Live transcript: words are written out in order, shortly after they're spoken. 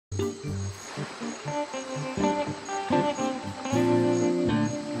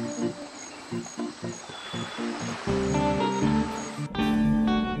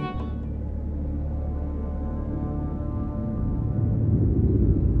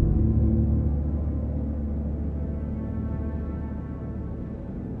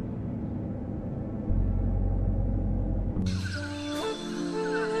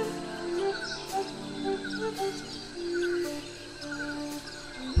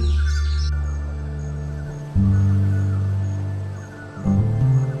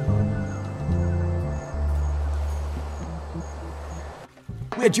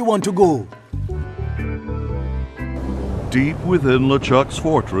Where'd you want to go? Deep within Lechuck's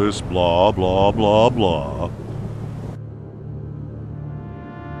fortress, blah, blah, blah, blah.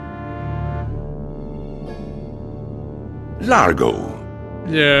 Largo.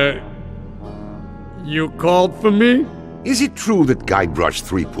 Yeah. You called for me? Is it true that Guybrush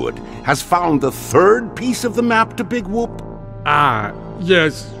Threepwood has found the third piece of the map to Big Whoop? Ah,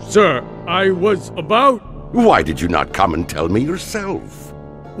 yes, sir. I was about... Why did you not come and tell me yourself?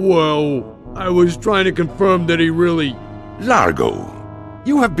 Well, I was trying to confirm that he really... Largo,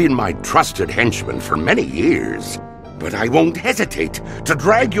 you have been my trusted henchman for many years, but I won't hesitate to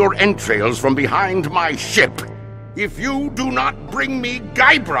drag your entrails from behind my ship if you do not bring me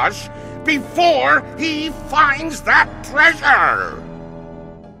Guybrush before he finds that treasure!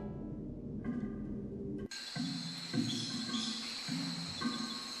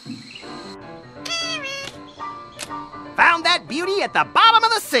 Found that beauty at the bottom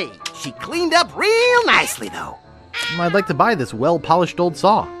of the sea. She cleaned up real nicely, though. I'd like to buy this well-polished old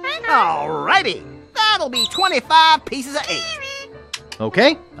saw. Alrighty. That'll be 25 pieces of 8.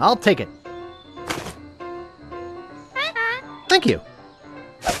 Okay, I'll take it. Thank you.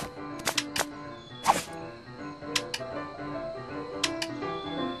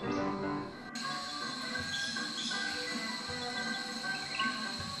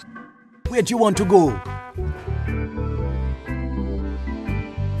 Where'd you want to go?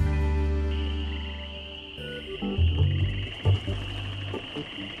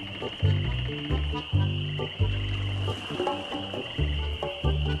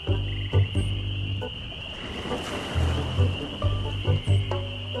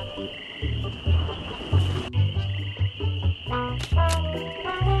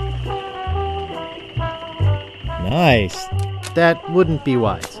 Nice. That wouldn't be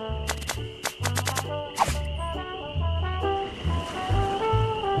wise.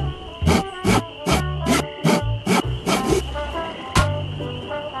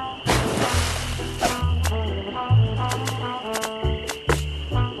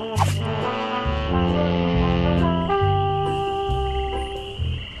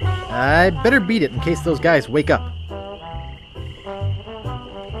 I'd better beat it in case those guys wake up.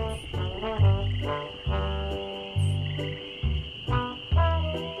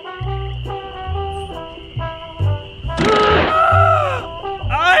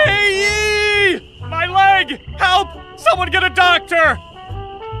 Help! Someone get a doctor!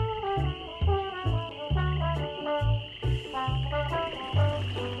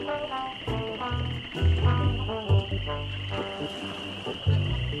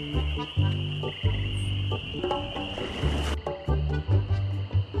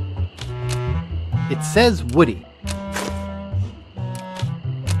 It says Woody.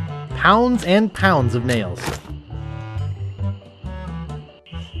 Pounds and pounds of nails.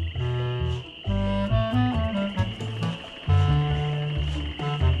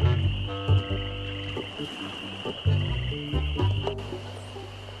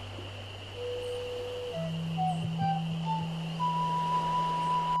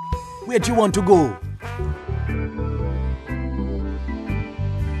 Where'd you want to go?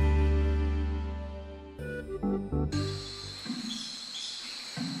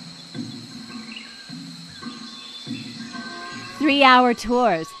 Three-hour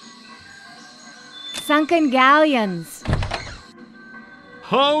tours. Sunken galleons.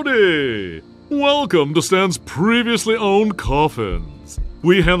 Howdy! Welcome to Stan's previously owned coffins.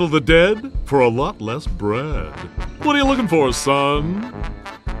 We handle the dead for a lot less bread. What are you looking for, son?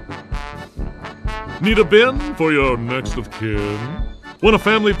 Need a bin for your next of kin? Want a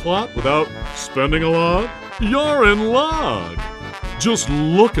family plot without spending a lot? You're in luck! Just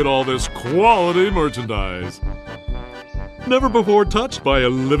look at all this quality merchandise. Never before touched by a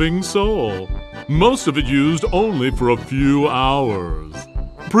living soul. Most of it used only for a few hours.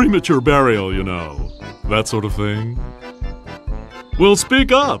 Premature burial, you know. That sort of thing. Well,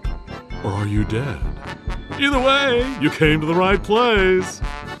 speak up. Or are you dead? Either way, you came to the right place.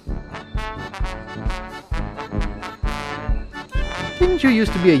 Didn't you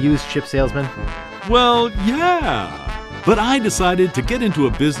used to be a used ship salesman? Well, yeah. But I decided to get into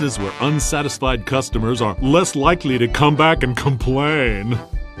a business where unsatisfied customers are less likely to come back and complain.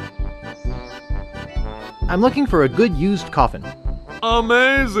 I'm looking for a good used coffin.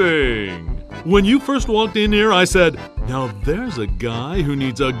 Amazing! When you first walked in here, I said, now there's a guy who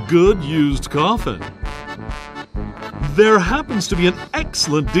needs a good used coffin. There happens to be an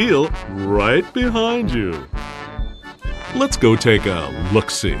excellent deal right behind you. Let's go take a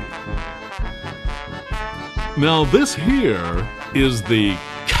look-see. Now this here is the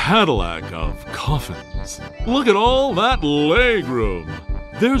Cadillac of coffins. Look at all that leg room.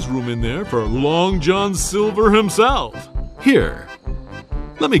 There's room in there for Long John Silver himself. Here,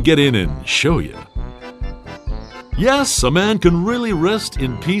 let me get in and show you. Yes, a man can really rest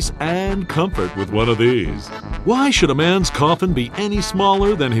in peace and comfort with one of these. Why should a man's coffin be any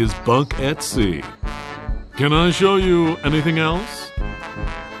smaller than his bunk at sea? Can I show you anything else?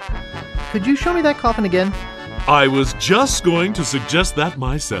 Could you show me that coffin again? I was just going to suggest that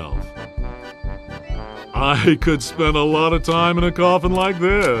myself. I could spend a lot of time in a coffin like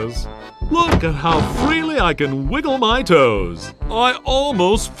this. Look at how freely I can wiggle my toes. I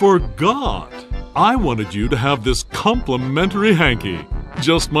almost forgot. I wanted you to have this complimentary hanky.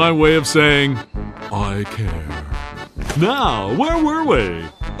 Just my way of saying, I care. Now, where were we?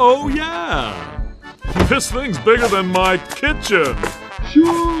 Oh, yeah. This thing's bigger than my kitchen.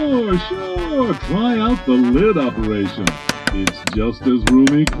 Sure. Try out the lid operation. It's just as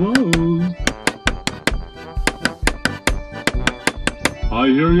roomy closed. I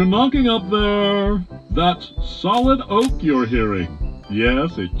hear you knocking up there. That's solid oak you're hearing.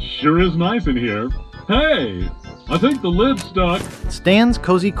 Yes, it sure is nice in here. Hey, I think the lid's stuck. Stan's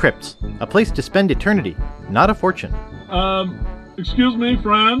Cozy Crypts. A place to spend eternity, not a fortune. Excuse me,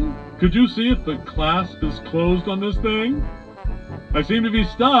 friend. Could you see if the clasp is closed on this thing? I seem to be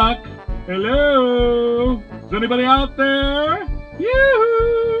stuck. Hello? Is anybody out there?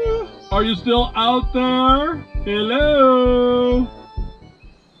 Yoo-hoo! Are you still out there? Hello?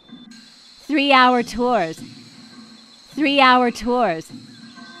 3-hour tours. 3-hour tours.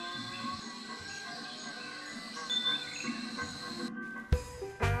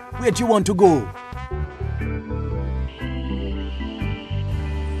 Where do you want to go?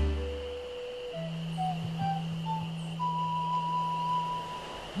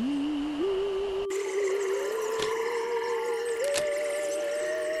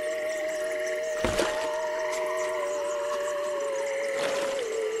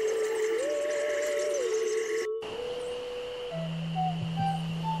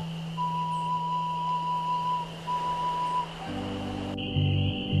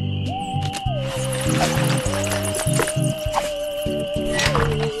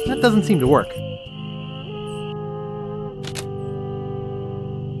 That doesn't seem to work.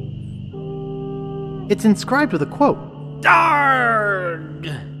 It's inscribed with a quote. Darn!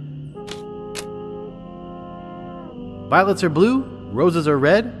 Violets are blue, roses are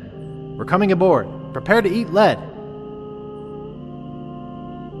red. We're coming aboard. Prepare to eat lead.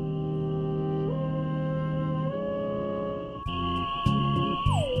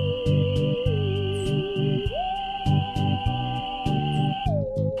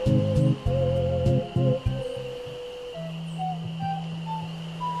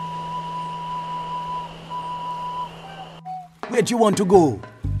 Where do you want to go?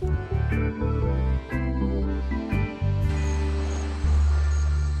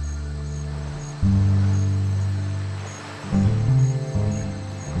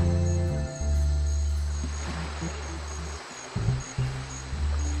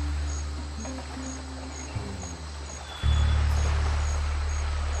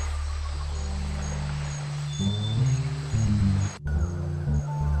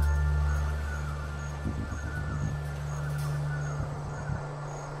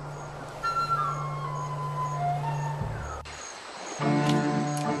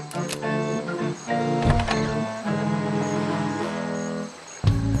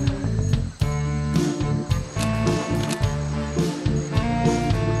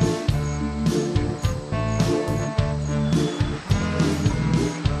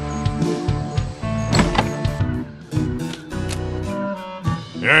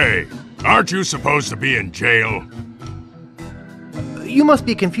 Hey, aren't you supposed to be in jail? You must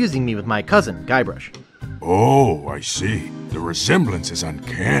be confusing me with my cousin, Guybrush. Oh, I see. The resemblance is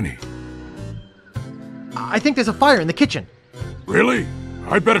uncanny. I think there's a fire in the kitchen. Really?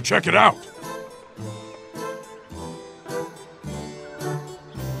 I'd better check it out.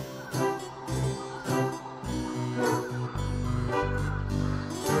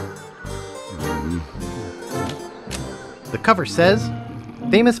 The cover says,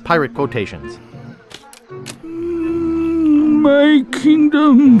 Famous Pirate Quotations. My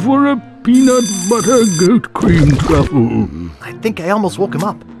kingdom for a peanut butter goat cream truffle. I think I almost woke him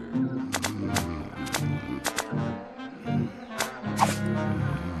up.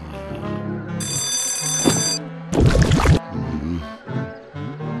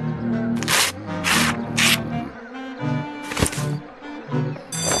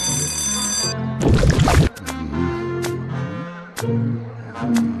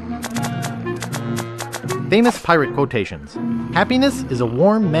 Famous Pirate Quotations. Happiness is a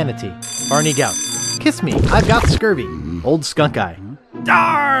warm manatee. Barney Gout. Kiss me, I've got scurvy. Old Skunk Eye.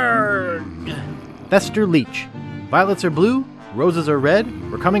 Darg! Fester Leech. Violets are blue, roses are red,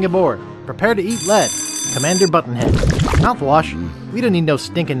 we're coming aboard. Prepare to eat lead. Commander Buttonhead. Mouthwash. We don't need no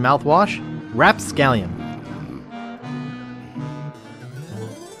stinking mouthwash. Rapscallion.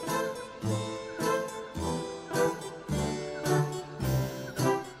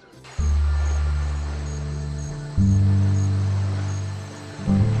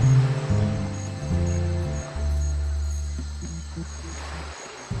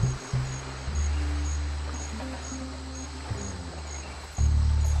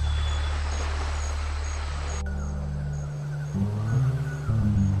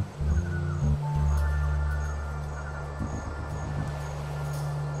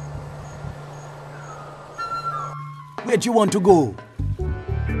 Where do you want to go?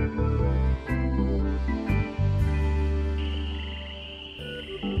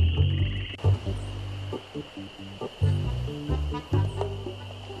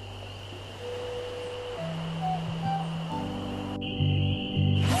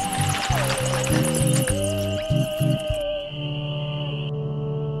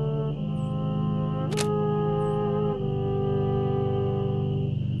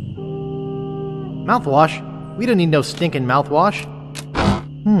 Mouthwash? We don't need no stinking mouthwash.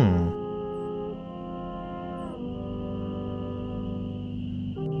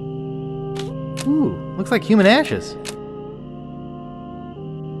 Ooh, looks like human ashes.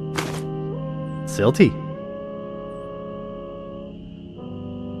 Silty.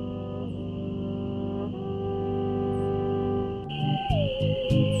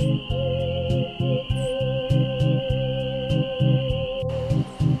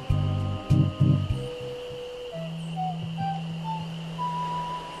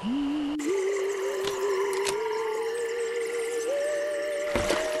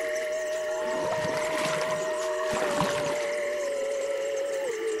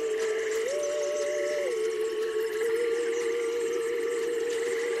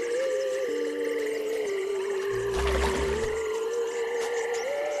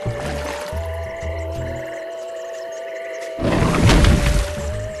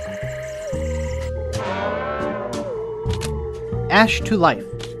 Ash to Life,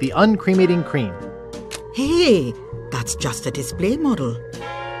 the uncremating cream. Hey, that's just a display model.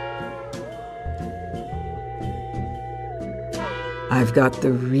 I've got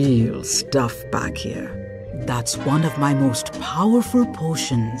the real stuff back here. That's one of my most powerful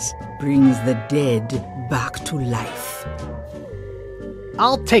potions. Brings the dead back to life.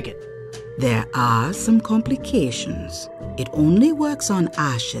 I'll take it. There are some complications. It only works on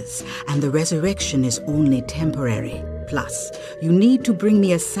ashes, and the resurrection is only temporary. Plus, you need to bring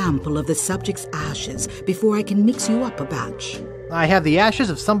me a sample of the subject's ashes before I can mix you up a batch. I have the ashes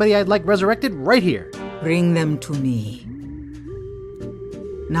of somebody I'd like resurrected right here. Bring them to me.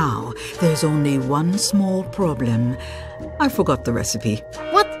 Now, there's only one small problem. I forgot the recipe.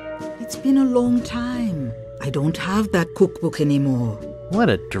 What? It's been a long time. I don't have that cookbook anymore. What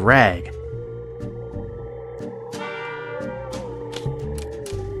a drag.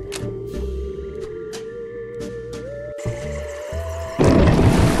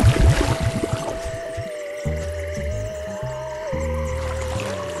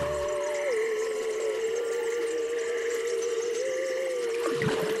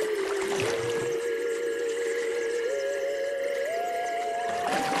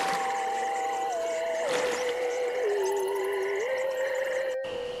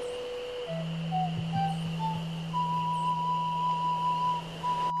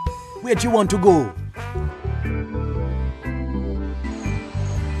 Where do you want to go?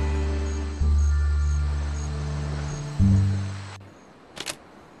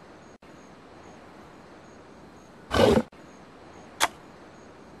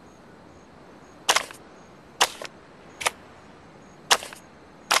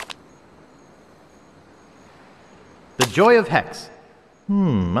 The Joy of Hex.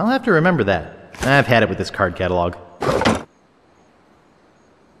 I'll have to remember that. I've had it with this card catalog.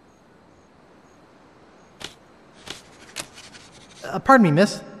 Pardon me,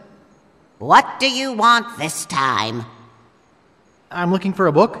 miss. What do you want this time? I'm looking for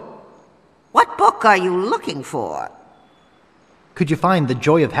a book. What book are you looking for? Could you find The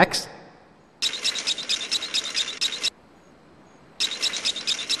Joy of Hex?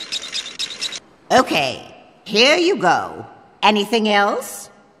 Okay, here you go. Anything else?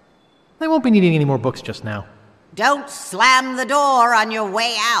 I won't be needing any more books just now. Don't slam the door on your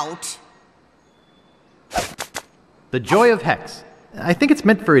way out. The Joy of Hex. I think it's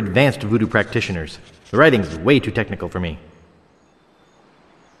meant for advanced voodoo practitioners. The writing's way too technical for me.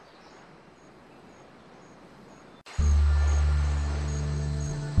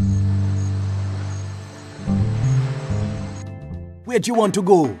 Where do you want to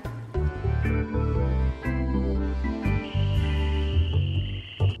go?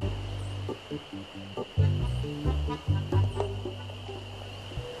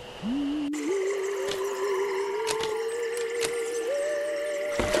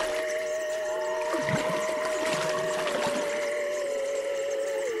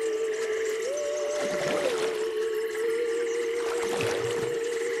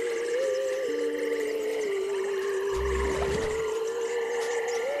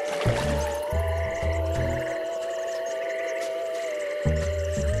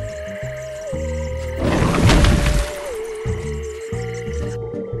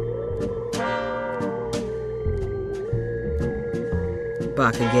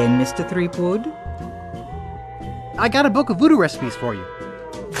 Back again, Mr. Threepwood? I got a book of voodoo recipes for you.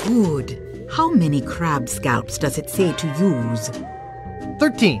 Good. How many crab scalps does it say to use?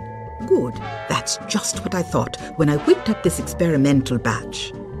 13. Good. That's just what I thought when I whipped up this experimental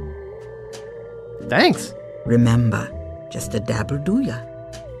batch. Thanks. Remember, just a dabble do ya.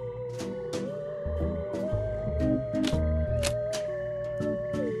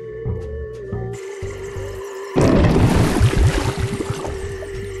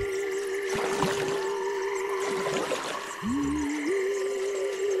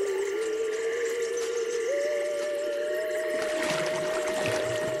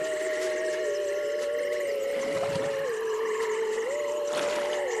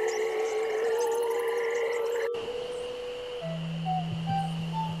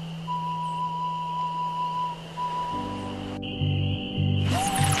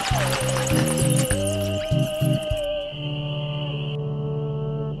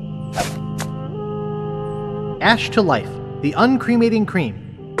 Ash to Life, the uncremating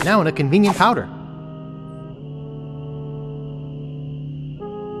cream, now in a convenient powder.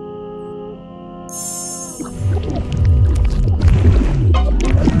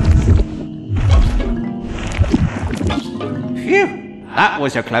 Phew, that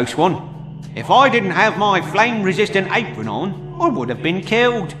was a close one. If I didn't have my flame-resistant apron on, I would have been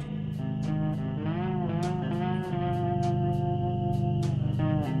killed.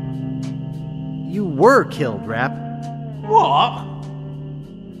 You were killed, Rap. What?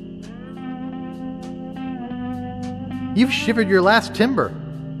 You've shivered your last timber.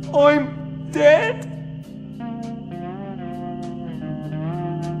 I'm dead?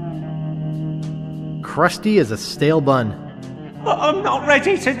 Crusty as a stale bun. I'm not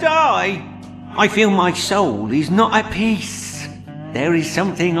ready to die. I feel my soul is not at peace. There is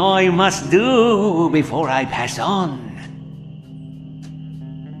something I must do before I pass on.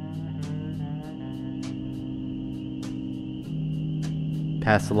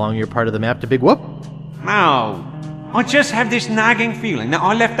 Pass along your part of the map to Big Whoop? No. I just have this nagging feeling that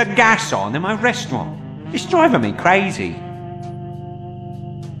I left the gas on in my restaurant. It's driving me crazy.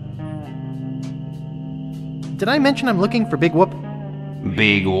 Did I mention I'm looking for Big Whoop?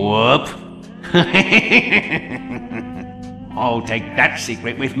 Big Whoop? I'll take that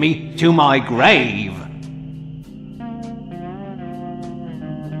secret with me to my grave.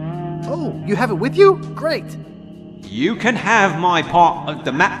 Oh, you have it with you? Great. You can have my part of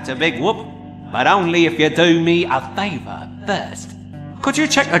the map to Big Whoop, but only if you do me a favour first. Could you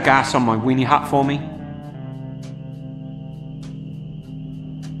check the gas on my weenie hat for me?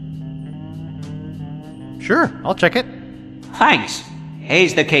 Sure, I'll check it. Thanks.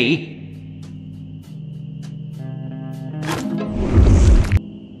 Here's the key.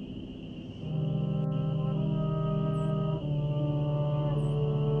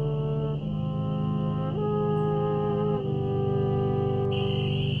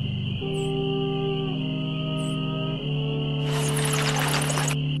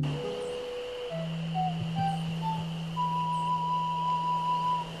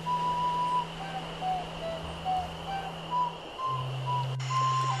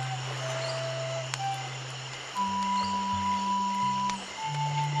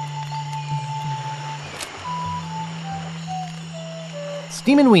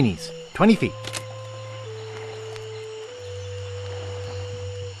 Steamin' Weenies, 20 feet.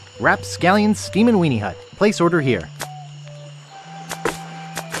 Rapscallion Steamin' Weenie Hut. Place order here.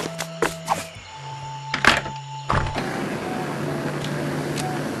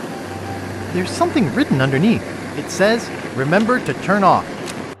 There's something written underneath. It says, remember to turn off.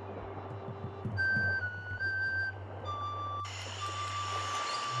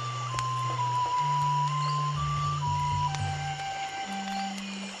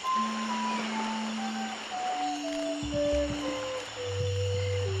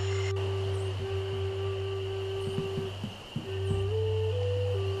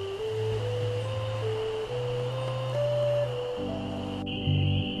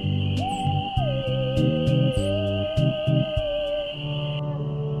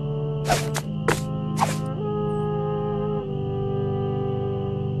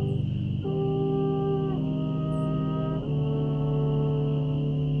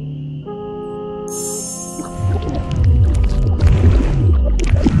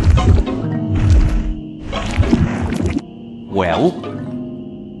 Well?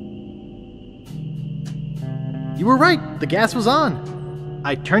 You were right, the gas was on.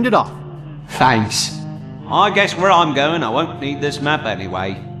 I turned it off. Thanks. I guess where I'm going I won't need this map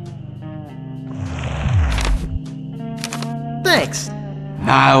anyway. Thanks.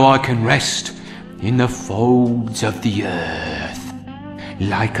 Now I can rest in the folds of the earth,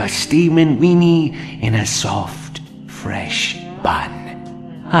 like a steaming weenie in a soft, fresh bun.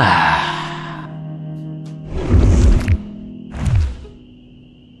 Ah.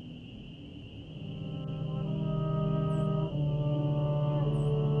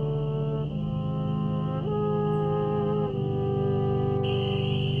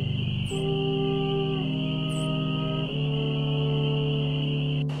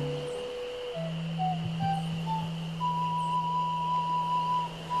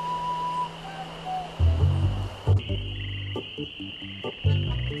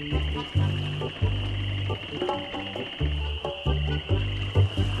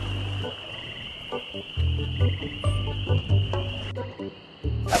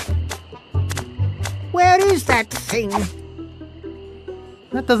 Where is that thing?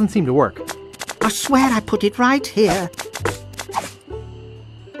 That doesn't seem to work. I swear I put it right here.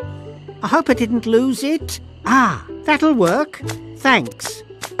 I hope I didn't lose it. Ah, that'll work. Thanks.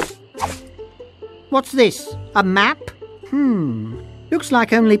 What's this? A map? Looks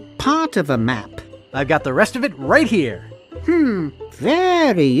like only part of a map. I've got the rest of it right here.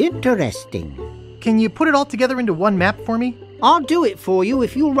 Very interesting. Can you put it all together into one map for me? I'll do it for you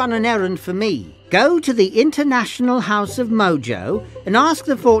if you'll run an errand for me. Go to the International House of Mojo and ask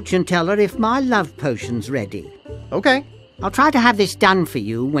the fortune teller if my love potion's ready. Okay. I'll try to have this done for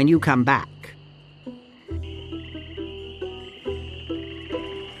you when you come back.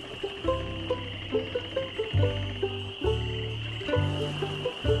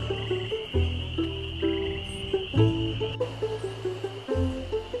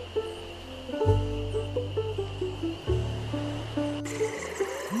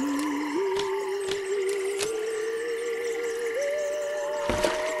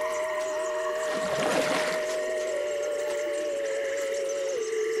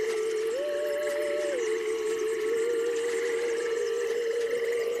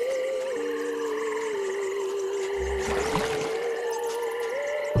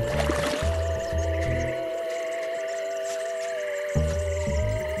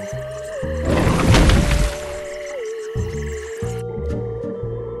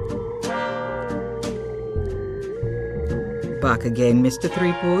 Back again, Mr.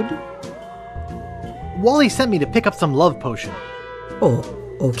 Threepwood? Wally sent me to pick up some love potion. Oh,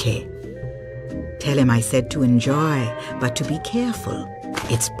 okay. Tell him I said to enjoy, but to be careful.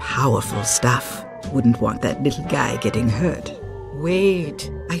 It's powerful stuff. Wouldn't want that little guy getting hurt.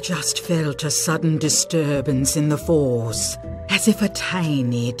 Wait, I just felt a sudden disturbance in the force. As if a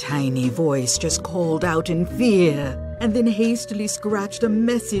tiny, tiny voice just called out in fear and then hastily scratched a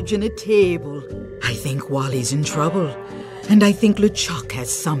message in a table. I think Wally's in trouble. And I think Lechuck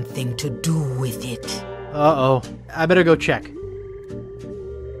has something to do with it. Uh-oh. I better go check.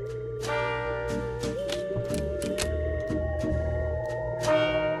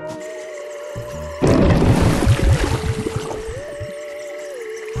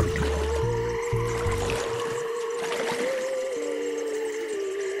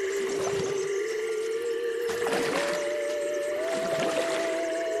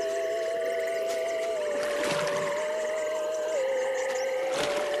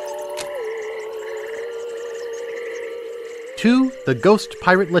 To the Ghost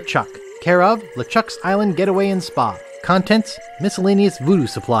Pirate Lechuck, care of Lechuck's Island Getaway and Spa. Contents, miscellaneous voodoo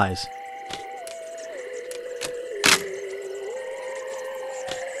supplies.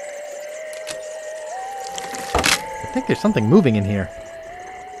 I think there's something moving in here.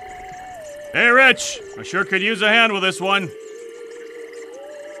 Hey, Rich. I sure could use a hand with this one.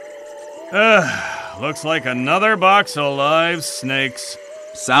 Looks like another box of live snakes.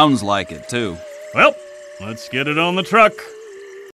 Sounds like it, too. Well, let's get it on the truck.